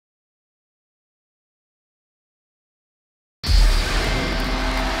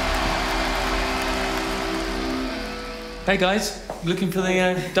Hey guys, looking for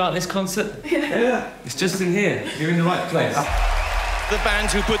the Darkness concert? Yeah. It's just in here. You're in the right place. The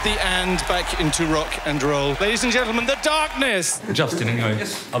band who put the and back into rock and roll. Ladies and gentlemen, the Darkness! Justin, anyway,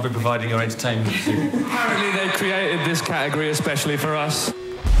 yes. I'll be providing your entertainment. Apparently they created this category especially for us.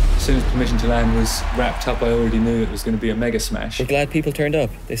 As soon as Permission to Land was wrapped up, I already knew it was going to be a mega smash. We're glad people turned up.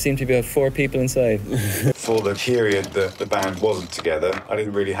 There seemed to be about 4 people inside. For the period that the band wasn't together, I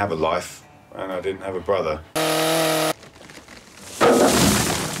didn't really have a life, and I didn't have a brother.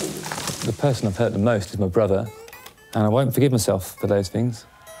 The person I've hurt the most is my brother, and I won't forgive myself for those things.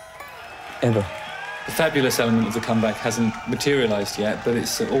 Ever. The fabulous element of the comeback hasn't materialised yet, but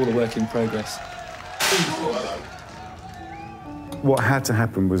it's all a work in progress. What had to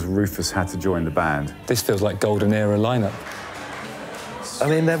happen was Rufus had to join the band. This feels like golden era lineup. I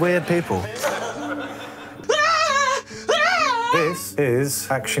mean, they're weird people. This is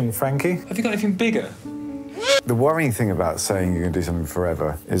Action Frankie. Have you got anything bigger? The worrying thing about saying you're going to do something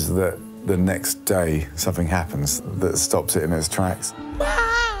forever is that the next day something happens that stops it in its tracks.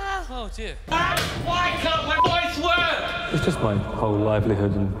 Oh dear. Why can't my voice work? It's just my whole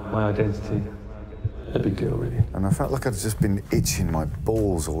livelihood and my identity. A big deal, really. And I felt like I'd just been itching my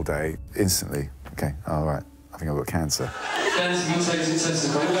balls all day, instantly. Okay, all right, I think I've got cancer.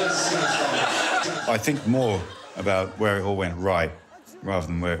 I think more about where it all went right rather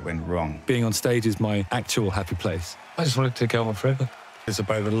than where it went wrong. Being on stage is my actual happy place. I just wanted to go on forever. It's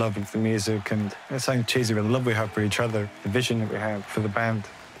about the love of the music, and it sounds cheesy, but the love we have for each other, the vision that we have for the band,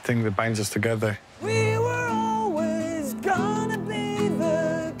 the thing that binds us together. We were always gonna be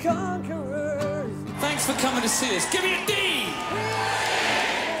the conquerors. Thanks for coming to see us. Give me a D!